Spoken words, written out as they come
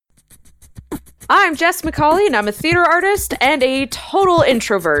I'm Jess McCauley, and I'm a theater artist and a total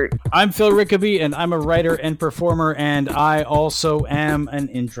introvert. I'm Phil Rickaby, and I'm a writer and performer, and I also am an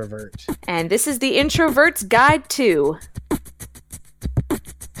introvert. And this is the Introvert's Guide to...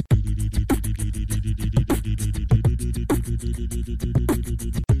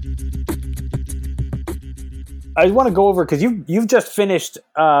 I want to go over, because you've just finished,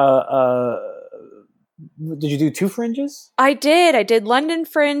 did you do 2 Fringes? I did London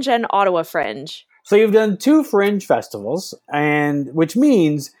Fringe and Ottawa Fringe. So you've done 2 Fringe festivals, and which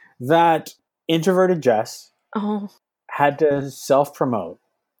means that introverted Jess had to self-promote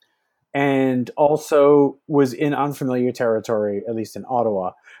and also was in unfamiliar territory, at least in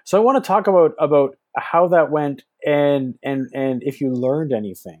Ottawa. So I want to talk about how that went and if you learned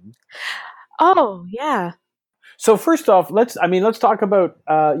anything. Oh, yeah. So first off, let's talk about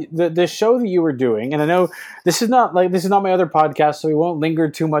the show that you were doing. And I know this is not my other podcast, so we won't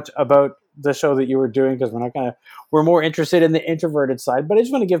linger too much about the show that you were doing, because we're more interested in the introverted side. But I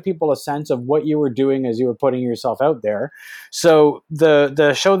just want to give people a sense of what you were doing as you were putting yourself out there. So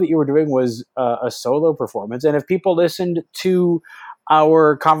the show that you were doing was a solo performance, and if people listened to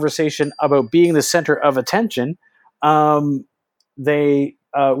our conversation about being the center of attention, they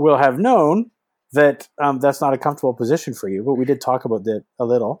will have known that that's not a comfortable position for you, but we did talk about that a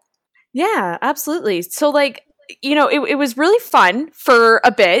little. Yeah, absolutely. So it was really fun for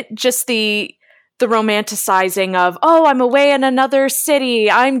a bit, just the romanticizing of, oh, I'm away in another city,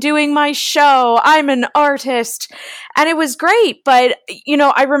 I'm doing my show, I'm an artist. And it was great. But,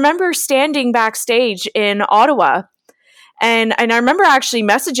 I remember standing backstage in Ottawa, and I remember actually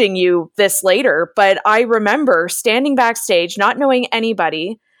messaging you this later, but I remember standing backstage, not knowing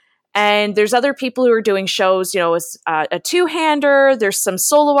anybody. And there's other people who are doing shows, as a two-hander. There's some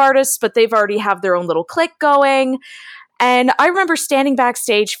solo artists, but they've already have their own little clique going. And I remember standing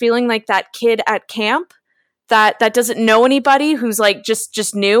backstage feeling like that kid at camp that doesn't know anybody, who's like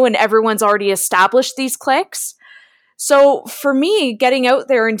just new, and everyone's already established these cliques. So for me, getting out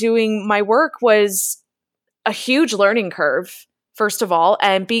there and doing my work was a huge learning curve, first of all,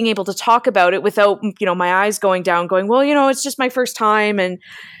 and being able to talk about it without, my eyes going down, going, well, it's just my first time, and,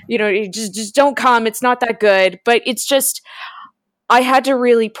 you just don't come. It's not that good. But it's just, I had to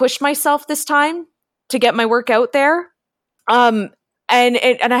really push myself this time to get my work out there. And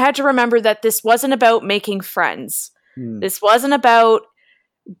I had to remember that this wasn't about making friends. This wasn't about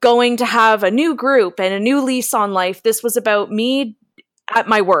going to have a new group and a new lease on life. This was about me at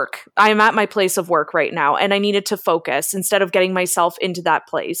my work. I am at my place of work right now, and I needed to focus instead of getting myself into that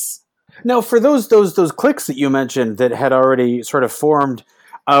place. Now, for those cliques that you mentioned that had already sort of formed,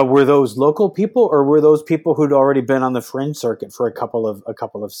 were those local people, or were those people who'd already been on the Fringe circuit for a couple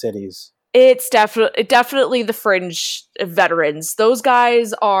of cities? It's definitely the Fringe veterans. Those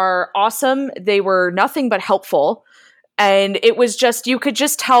guys are awesome. They were nothing but helpful, and it was just, you could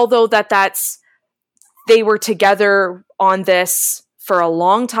just tell though they were together on this for a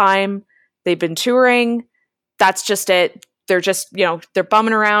long time. They've been touring. That's just it. They're just, they're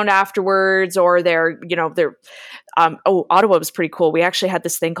bumming around afterwards, or they're Ottawa was pretty cool. We actually had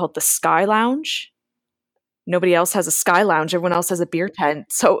this thing called the Sky Lounge. Nobody else has a Sky Lounge. Everyone else has a beer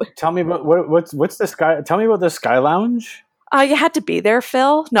tent. So tell me about what's the Sky. Tell me about the Sky Lounge. You had to be there,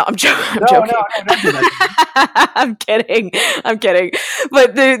 Phil. No, I'm joking. No, don't do that. I'm kidding.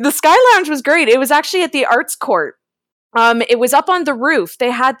 But the Sky Lounge was great. It was actually at the Arts Court. It was up on the roof.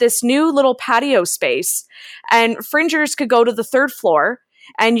 They had this new little patio space, and fringers could go to the 3rd floor,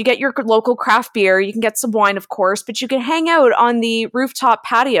 and you get your local craft beer. You can get some wine, of course, but you can hang out on the rooftop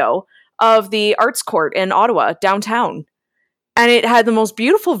patio of the Arts Court in Ottawa, downtown. And it had the most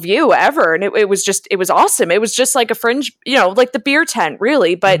beautiful view ever. And it was awesome. It was just like a Fringe, like the beer tent,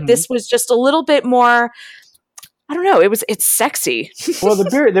 really. But this was just a little bit more, I don't know. It's sexy. Well, the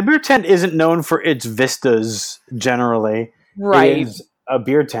beer tent isn't known for its vistas generally. Right. It is a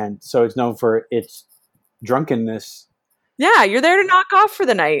beer tent, so it's known for its drunkenness. Yeah, you're there to knock off for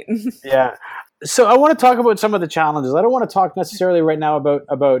the night. Yeah. So I want to talk about some of the challenges. I don't want to talk necessarily right now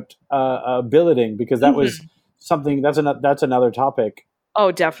about billeting, because that was something that's another topic.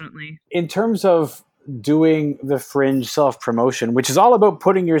 Oh, definitely. In terms of doing the Fringe self-promotion, which is all about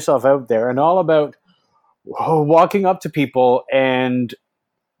putting yourself out there and all about walking up to people and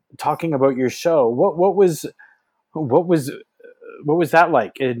talking about your show, what was that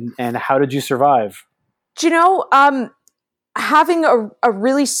like, and how did you survive? Do you know, having a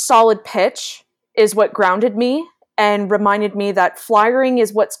really solid pitch is what grounded me and reminded me that flyering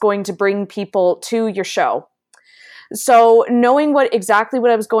is what's going to bring people to your show. So knowing exactly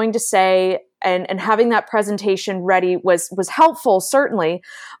what I was going to say and having that presentation ready was helpful, certainly.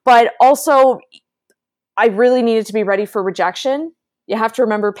 But also, I really needed to be ready for rejection. You have to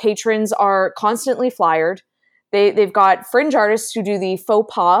remember patrons are constantly flyered. They've got fringe artists who do the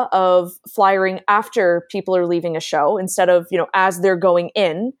faux pas of flyering after people are leaving a show instead of, as they're going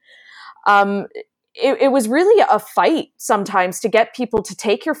in. It was really a fight sometimes to get people to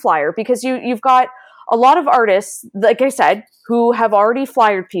take your flyer because you've got a lot of artists, like I said, who have already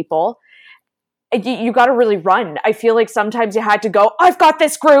flyered people. You got to really run. I feel like sometimes you had to go, I've got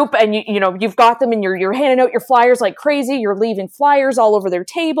this group, and you've got them and you're handing out your flyers like crazy. You're leaving flyers all over their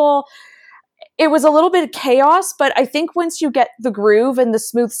table. It was a little bit of chaos, but I think once you get the groove and the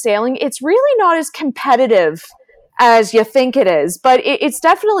smooth sailing, it's really not as competitive as you think it is. But it's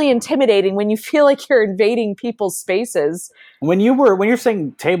definitely intimidating when you feel like you're invading people's spaces. When you're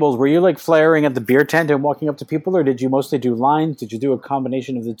saying tables, were you like flaring at the beer tent and walking up to people, or did you mostly do lines? Did you do a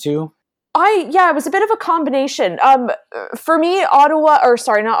combination of the two? It was a bit of a combination. For me,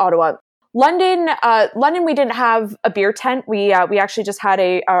 London, we didn't have a beer tent. We actually just had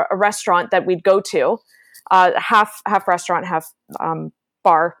a restaurant that we'd go to, half restaurant, half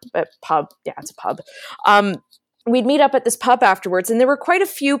bar, pub. Yeah, it's a pub. We'd meet up at this pub afterwards, and there were quite a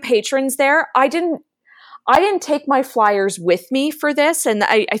few patrons there. I didn't take my flyers with me for this, and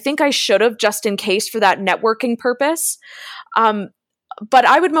I think I should have, just in case, for that networking purpose. But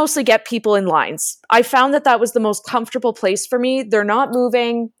I would mostly get people in lines. I found that was the most comfortable place for me. They're not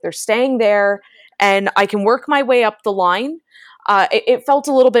moving, they're staying there, and I can work my way up the line. It felt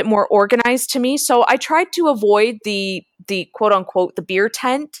a little bit more organized to me. So I tried to avoid the quote unquote, the beer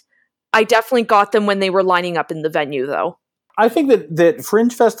tent. I definitely got them when they were lining up in the venue though. I think that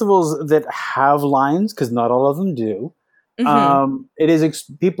fringe festivals that have lines, because not all of them do, it is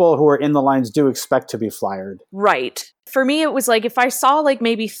people who are in the lines do expect to be flyered. Right. For me, it was like if I saw like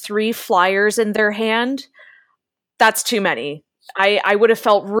maybe 3 flyers in their hand, that's too many. I would have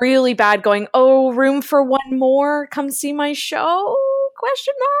felt really bad going, oh, room for one more? Come see my show?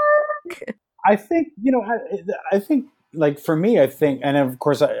 Question mark. I think, I think like for me, and of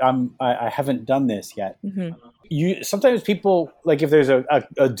course I haven't done this yet. Mm-hmm. Sometimes people, like if there's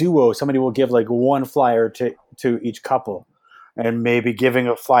a duo, somebody will give like one flyer to each couple, and maybe giving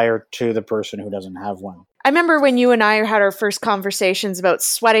a flyer to the person who doesn't have one. I remember when you and I had our first conversations about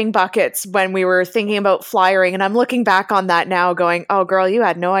sweating buckets when we were thinking about flyering, and I'm looking back on that now going, oh girl, you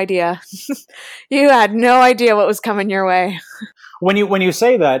had no idea. You had no idea what was coming your way. When you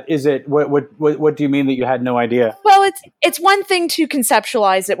say that, is it what do you mean that you had no idea? Well, it's one thing to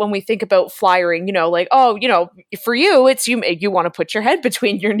conceptualize it when we think about flyering, like, oh, for you, it's you want to put your head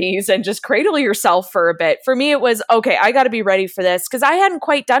between your knees and just cradle yourself for a bit. For me, it was, okay, I got to be ready for this because I hadn't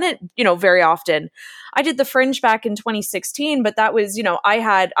quite done it, very often. I did the Fringe back in 2016, but that was,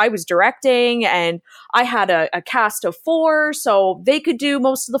 I was directing and I had a cast of 4, so they could do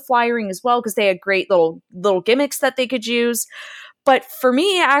most of the flyering as well because they had great little gimmicks that they could use. But for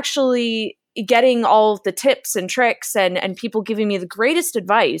me, actually getting all of the tips and tricks and people giving me the greatest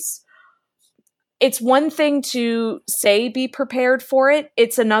advice, it's one thing to say be prepared for it.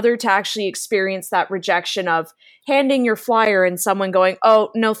 It's another to actually experience that rejection of handing your flyer and someone going, oh,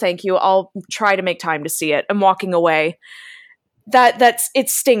 no, thank you. I'll try to make time to see it. I'm walking away. It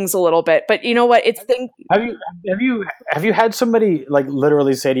stings a little bit, but you know what? Have you had somebody like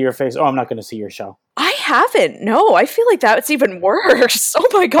literally say to your face, oh, I'm not going to see your show? I haven't. No, I feel like that's even worse. Oh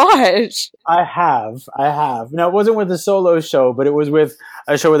my gosh. I have. No, it wasn't with a solo show, but it was with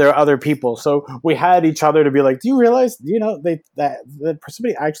a show where there were other people. So we had each other to be like, do you realize, that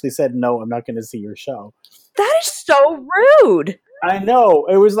somebody actually said, no, I'm not going to see your show. That is so rude. I know.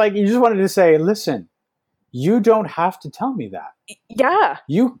 It was like, you just wanted to say, listen, you don't have to tell me that. Yeah.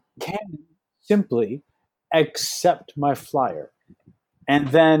 You can simply accept my flyer. And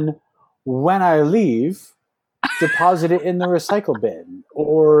then when I leave, deposit it in the recycle bin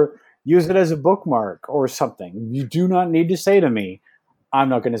or use it as a bookmark or something. You do not need to say to me, I'm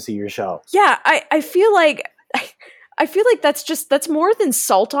not going to see your show. Yeah, I feel like that's more than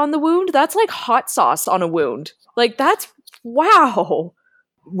salt on the wound. That's like hot sauce on a wound. Like that's wow.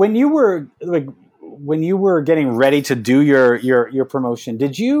 When you were getting ready to do your promotion,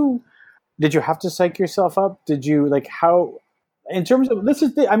 did you have to psych yourself up? Did you how? In terms of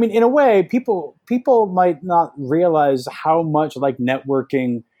in a way, people might not realize how much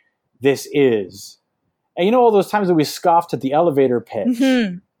networking this is. And all those times that we scoffed at the elevator pitch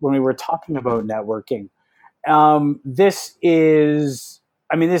when we were talking about networking. This is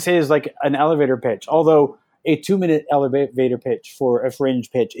like an elevator pitch, although a 2-minute elevator pitch for a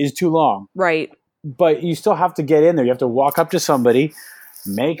fringe pitch is too long. Right. But you still have to get in there. You have to walk up to somebody,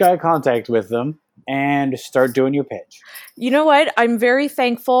 make eye contact with them, and start doing your pitch. You know what? I'm very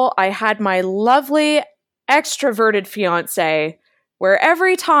thankful. I had my lovely extroverted fiance where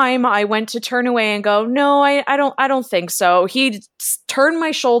every time I went to turn away and go, no, I don't think so, he'd turn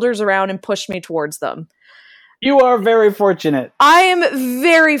my shoulders around and push me towards them. You are very fortunate. I am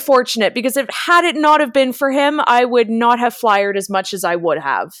very fortunate because had it not have been for him, I would not have flyered as much as I would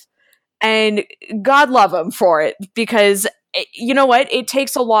have. And God love him for it, because you know what? It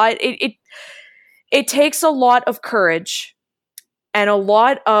takes a lot. It takes a lot of courage and a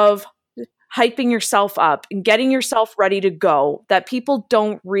lot of hyping yourself up and getting yourself ready to go that people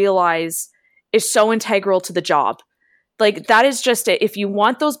don't realize is so integral to the job. Like, that is just it. If you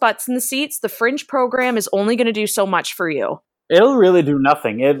want those butts in the seats, the Fringe program is only going to do so much for you. It'll really do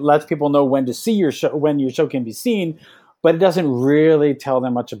nothing. It lets people know when to see your show, when your show can be seen, but it doesn't really tell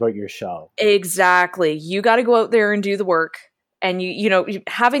them much about your show. Exactly. You got to go out there and do the work. And you know,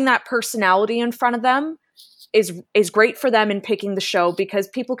 having that personality in front of them is great for them in picking the show, because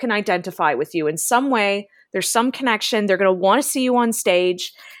people can identify with you in some way. There's some connection. They're going to want to see you on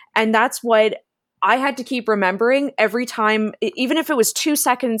stage. And that's what I had to keep remembering every time, even if it was 2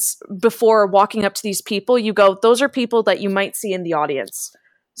 seconds before walking up to these people, you go, those are people that you might see in the audience.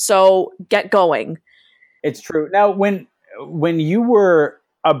 So get going. It's true. Now, when you were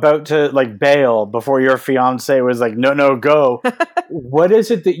about to like bail before your fiance was like, no, go. What is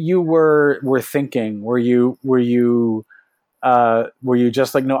it that you were thinking? Were you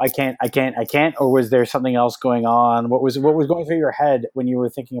just like, no, I can't, or was there something else going on? What was going through your head when you were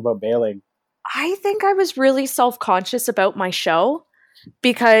thinking about bailing? I think I was really self-conscious about my show,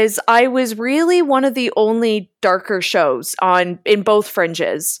 because I was really one of the only darker shows in both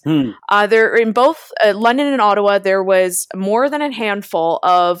Fringes. There in both London and Ottawa, there was more than a handful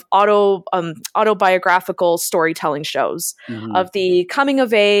of autobiographical storytelling shows of the coming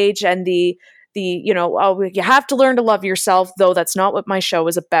of age and the you have to learn to love yourself, though that's not what my show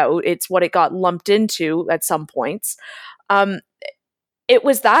is about. It's what it got lumped into at some points. It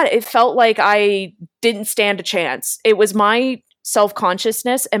was that. It felt like I didn't stand a chance. It was my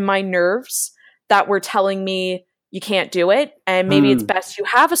self-consciousness and my nerves that were telling me you can't do it, and maybe it's best you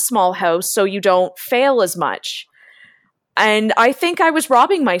have a small house so you don't fail as much. And I think I was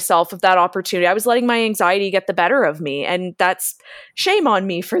robbing myself of that opportunity. I was letting my anxiety get the better of me, and that's shame on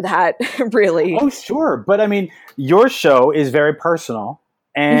me for that. Really. Oh, sure. But I mean, your show is very personal,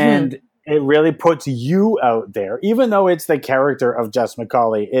 and it really puts you out there. Even though it's the character of Jess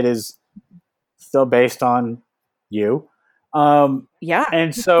McCauley, it is still based on you. Yeah.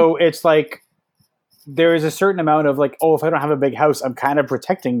 And so it's like, there is a certain amount of like, oh, if I don't have a big house, I'm kind of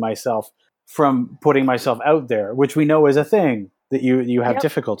protecting myself from putting myself out there, which we know is a thing that you have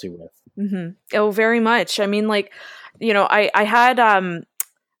difficulty with. Oh, very much. I mean, like, I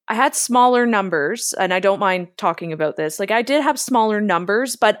had smaller numbers, and I don't mind talking about this. Like, I did have smaller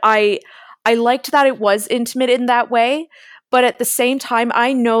numbers, but I liked that it was intimate in that way. But at the same time,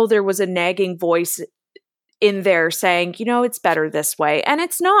 I know there was a nagging voice in there saying, it's better this way. And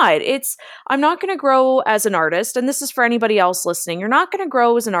it's not. I'm not going to grow as an artist. And this is for anybody else listening. You're not going to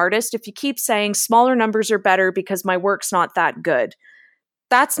grow as an artist if you keep saying smaller numbers are better because my work's not that good.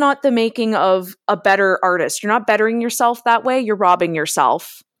 That's not the making of a better artist. You're not bettering yourself that way. You're robbing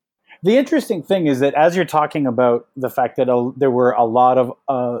yourself. The interesting thing is that as you're talking about the fact that there were a lot of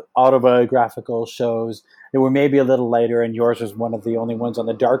autobiographical shows that were maybe a little lighter, and yours was one of the only ones on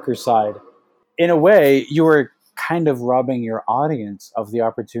the darker side, in a way, you were kind of robbing your audience of the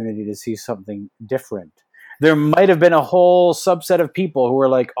opportunity to see something different. There might have been a whole subset of people who were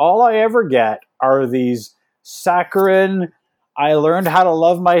like, all I ever get are these saccharine, I learned how to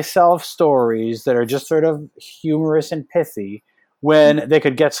love myself stories that are just sort of humorous and pithy, when they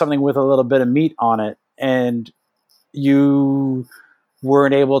could get something with a little bit of meat on it. And you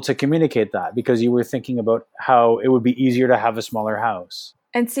weren't able to communicate that because you were thinking about how it would be easier to have a smaller house.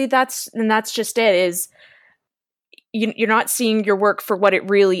 And see, that's just it, is you're not seeing your work for what it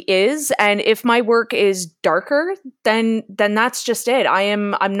really is. And if my work is darker, then that's just it.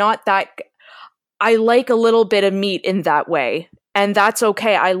 I'm not that. I like a little bit of meat in that way, and that's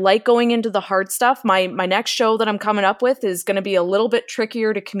okay. I like going into the hard stuff. My next show that I'm coming up with is going to be a little bit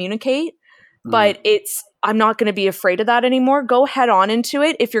trickier to communicate, but I'm not going to be afraid of that anymore. Go head on into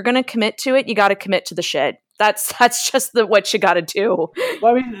it. If you're going to commit to it, you got to commit to the shit. That's just what you got to do.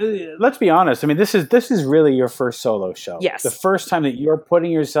 Well, I mean, let's be honest. I mean, this is really your first solo show. Yes. The first time that you're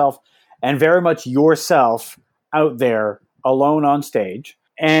putting yourself, and very much yourself, out there alone on stage.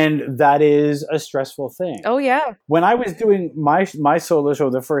 And that is a stressful thing. Oh, yeah. When I was doing my solo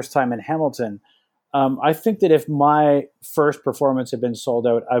show the first time in Hamilton, I think that if my first performance had been sold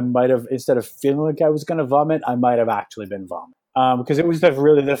out, I might have, instead of feeling like I was going to vomit, I might have actually been vomiting. Because it was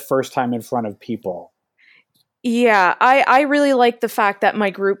really the first time in front of people. Yeah, I really like the fact that my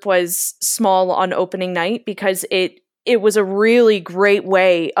group was small on opening night because it was a really great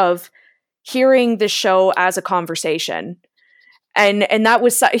way of hearing the show as a conversation. And that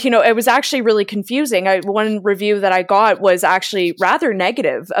was, it was actually really confusing. One review that I got was actually rather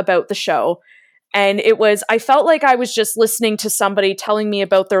negative about the show. And I felt like I was just listening to somebody telling me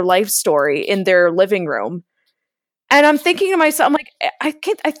about their life story in their living room. And I'm thinking to myself, I'm like, I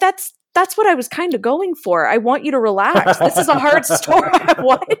can't, that's what I was kind of going for. I want you to relax. This is a hard story.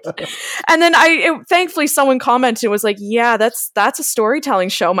 What? And then thankfully someone commented and was like, yeah, that's a storytelling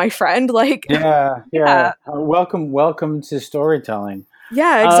show, my friend. Like, Yeah. yeah, Welcome to storytelling.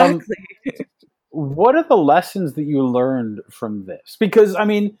 yeah, exactly. What are the lessons that you learned from this? Because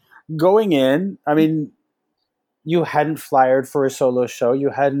going in, you hadn't flyered for a solo show. You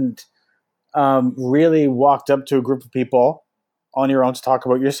hadn't really walked up to a group of people on your own to talk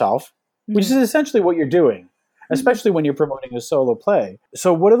about yourself, which is essentially what you're doing, especially when you're promoting a solo play.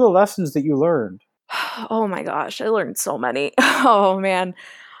 So what are the lessons that you learned? Oh my gosh, I learned so many. Oh man.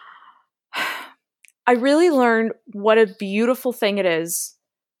 I really learned what a beautiful thing it is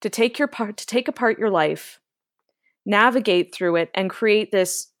to take apart your life, navigate through it, and create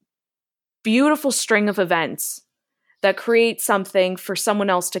this beautiful string of events that create something for someone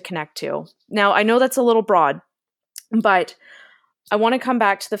else to connect to. Now, I know that's a little broad, but I want to come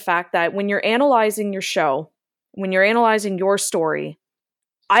back to the fact that when you're analyzing your show, when you're analyzing your story,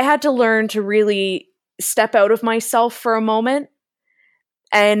 I had to learn to really step out of myself for a moment.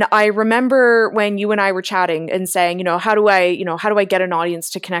 And I remember when you and I were chatting and saying, how do I get an audience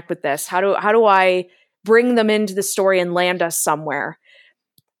to connect with this? How do I bring them into the story and land us somewhere?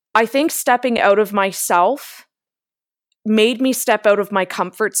 I think stepping out of myself made me step out of my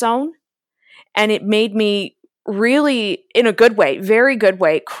comfort zone, and it made me really, in a good way, very good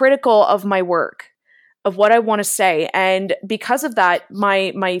way, critical of my work, of what I want to say. And because of that,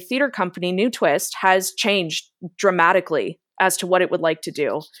 my theater company, New Twist, has changed dramatically as to what it would like to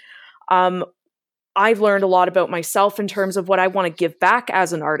do. I've learned a lot about myself in terms of what I want to give back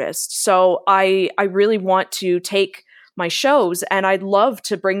as an artist. So I really want to take my shows, and I'd love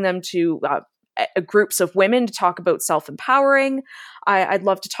to bring them to groups of women to talk about self-empowering. I'd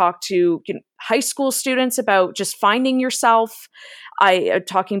love to talk to high school students about just finding yourself.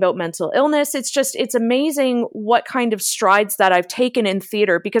 Talking about mental illness. It's amazing what kind of strides that I've taken in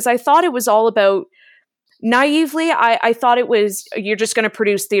theater, because I thought it was all about, naively, I thought it was, you're just going to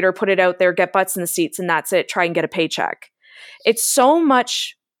produce theater, put it out there, get butts in the seats, and that's it, try and get a paycheck. It's so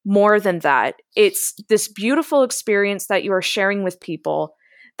much more than that. It's this beautiful experience that you are sharing with people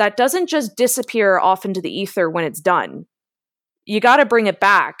that doesn't just disappear off into the ether when it's done. You got to bring it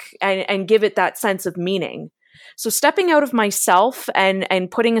back and give it that sense of meaning. So stepping out of myself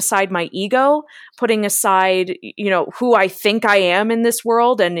and putting aside my ego, putting aside, who I think I am in this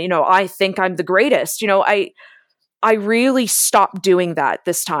world, and, I think I'm the greatest, I really stopped doing that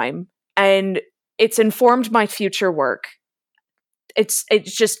this time. And it's informed my future work. It's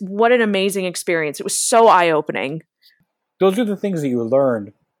just, what an amazing experience. It was so eye-opening. Those are the things that you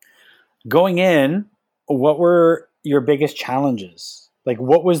learned. Going in, what were your biggest challenges? Like,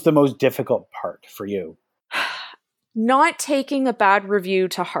 what was the most difficult part for you? Not taking a bad review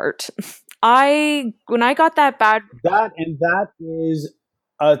to heart. When I got that bad... That is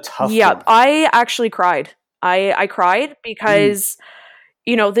a tough one. Yeah, I actually cried. I cried because,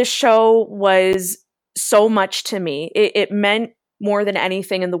 this show was so much to me. It meant more than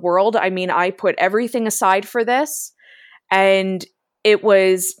anything in the world. I mean, I put everything aside for this, and it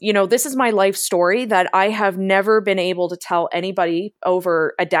was, this is my life story that I have never been able to tell anybody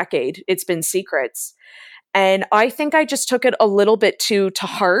over a decade. It's been secrets. And I think I just took it a little bit to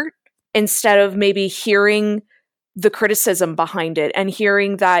heart, instead of maybe hearing the criticism behind it and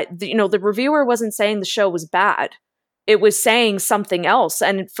hearing that, the reviewer wasn't saying the show was bad. It was saying something else.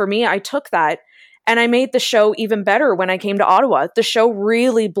 And for me, I took that and I made the show even better when I came to Ottawa. The show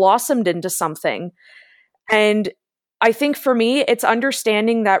really blossomed into something. And I think for me, it's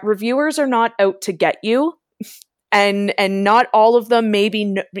understanding that reviewers are not out to get you. And not all of them,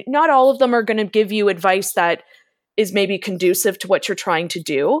 not all of them are going to give you advice that is maybe conducive to what you're trying to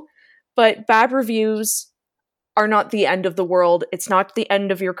do. But bad reviews are not the end of the world. It's not the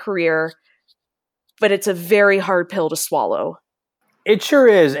end of your career, but it's a very hard pill to swallow. It sure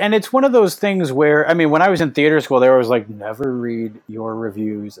is. And it's one of those things where, when I was in theater school, they were always like, never read your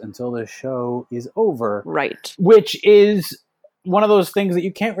reviews until the show is over. Right. Which is one of those things that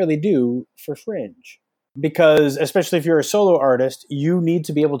you can't really do for Fringe. Because especially if you're a solo artist, you need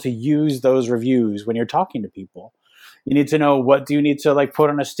to be able to use those reviews when you're talking to people. You need to know, what do you need to put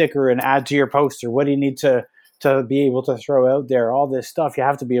on a sticker and add to your poster? What do you need to to be able to throw out there all this stuff. You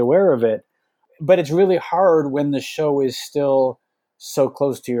have to be aware of it. But it's really hard when the show is still so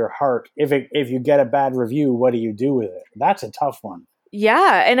close to your heart. If you get a bad review, what do you do with it? That's a tough one.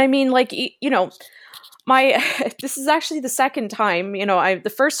 Yeah. And I mean, like, my this is actually the second time.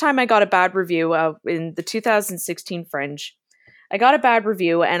 The first time I got a bad review in the 2016 Fringe. I got a bad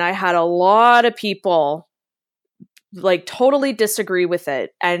review, and I had a lot of people like totally disagree with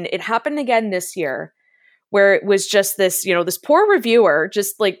it. And it happened again this year, where it was just this, this poor reviewer,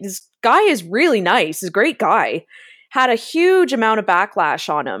 just like, this guy is really nice, he's a great guy, had a huge amount of backlash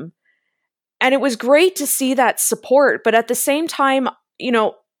on him. And it was great to see that support. But at the same time,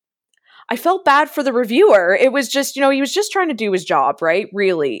 I felt bad for the reviewer. It was just, he was just trying to do his job, right?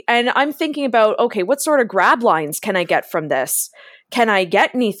 Really. And I'm thinking about, okay, what sort of grab lines can I get from this? Can I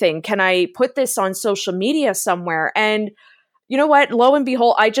get anything? Can I put this on social media somewhere? And you know what? Lo and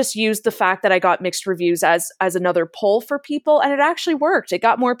behold, I just used the fact that I got mixed reviews as another poll for people, and it actually worked. It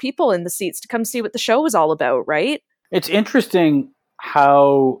got more people in the seats to come see what the show was all about, right? It's interesting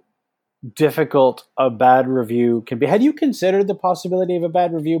how difficult a bad review can be. Had you considered the possibility of a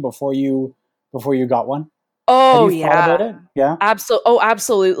bad review before you got one? Oh, Had you thought about it? Yeah.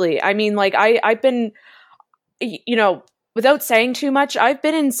 Absolutely. I mean, like I've been, without saying too much, I've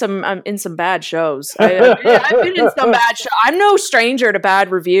been in some bad shows. I've been in some bad shows. I'm no stranger to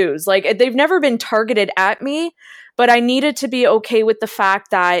bad reviews. Like, they've never been targeted at me, but I needed to be okay with the fact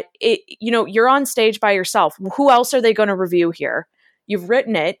that you're on stage by yourself. Who else are they going to review here? You've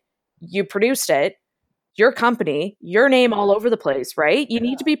written it, you produced it, your company, your name all over the place, right? You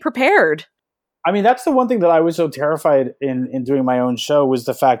need to be prepared. I mean, that's the one thing that I was so terrified in doing my own show, was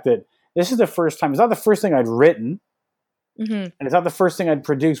the fact that this is the first time. It's not the first thing I'd written. Mm-hmm. And it's not the first thing I'd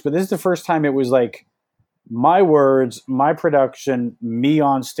produced, but this is the first time it was like my words, my production, me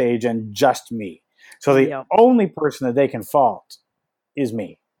on stage, and just me. So the only person that they can fault is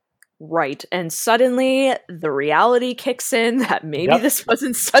me. Right. And suddenly the reality kicks in that maybe this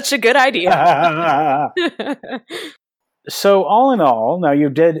wasn't such a good idea. So all in all, now you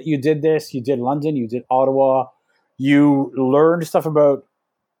did this, you did London, you did Ottawa, you learned stuff about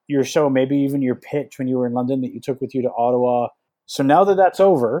your show, maybe even your pitch when you were in London that you took with you to Ottawa. So now that that's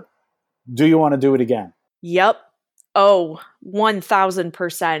over, do you want to do it again? Yep. Oh,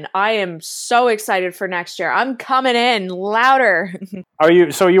 1000%. I am so excited for next year. I'm coming in louder.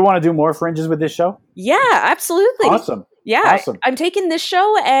 So you want to do more Fringes with this show? Yeah, absolutely. Awesome. Yeah. Awesome. I'm taking this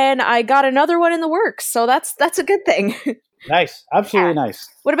show and I got another one in the works. So that's a good thing. Nice. Absolutely nice.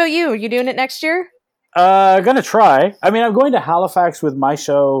 What about you? You doing it next year? Gonna try. I mean, I'm going to Halifax with my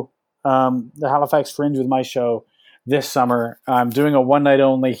show, the Halifax Fringe with my show this summer. I'm doing a one night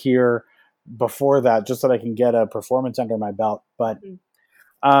only here before that, just so that I can get a performance under my belt. But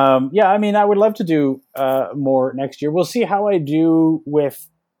yeah, I mean, I would love to do more next year. We'll see how I do with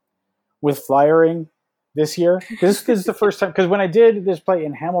flyering this year. This is the first time, because when I did this play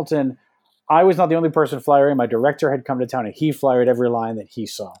in Hamilton, I was not the only person flyering. My director had come to town and he flyered every line that he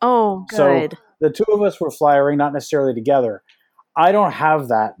saw. Oh, good. So the two of us were flyering, not necessarily together. I don't have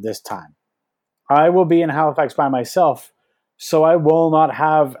that this time. I will be in Halifax by myself, so I will not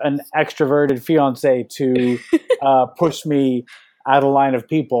have an extroverted fiance to push me at a line of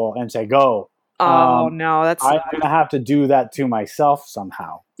people and say, go. Oh, no, that's... I'm going to have to do that to myself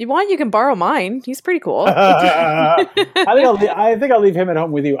somehow. You want, you can borrow mine. He's pretty cool. I think I'll leave him at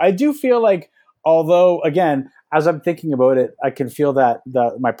home with you. I do feel like, although, again, as I'm thinking about it, I can feel that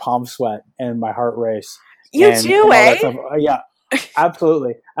my palm sweat and my heart race. You do, eh? Yeah,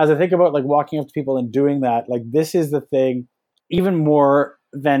 absolutely. As I think about like walking up to people and doing that, like this is the thing, even more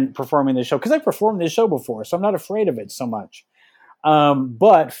than performing the show, because I performed this show before, so I'm not afraid of it so much.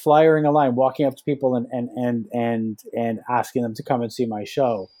 But flyering a line, walking up to people and asking them to come and see my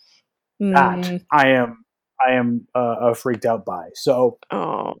show, that I am freaked out by. So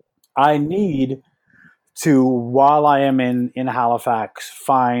I need to, while I am in Halifax,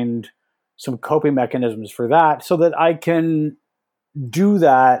 find some coping mechanisms for that so that I can do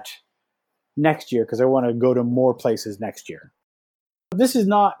that next year, because I want to go to more places next year. This is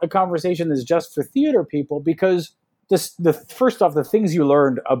not a conversation that's just for theater people, because first off, the things you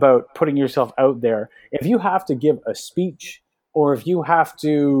learned about putting yourself out there, if you have to give a speech, or if you have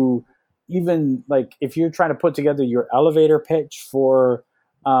to, even like if you're trying to put together your elevator pitch for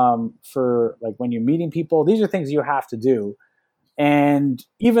like when you're meeting people, these are things you have to do. And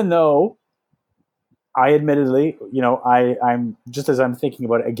even though I admittedly, I'm just, as I'm thinking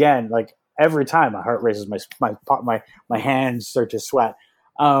about it again, like every time my heart races, my hands start to sweat.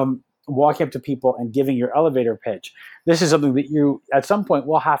 Walking up to people and giving your elevator pitch. This is something that you, at some point,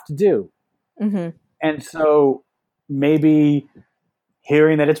 will have to do. Mm-hmm. And so maybe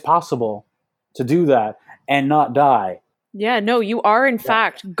hearing that it's possible to do that and not die. Yeah, no, you are in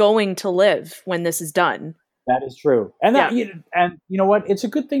fact going to live when this is done. That is true. And and you know what? It's a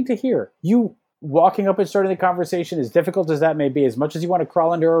good thing to hear. You walking up and starting the conversation, as difficult as that may be, as much as you want to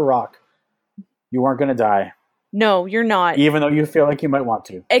crawl under a rock, you aren't going to die. No, you're not. Even though you feel like you might want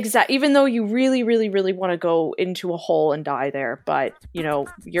to. Exactly. Even though you really, really, really want to go into a hole and die there. But,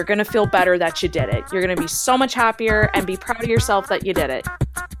 you're going to feel better that you did it. You're going to be so much happier and be proud of yourself that you did it.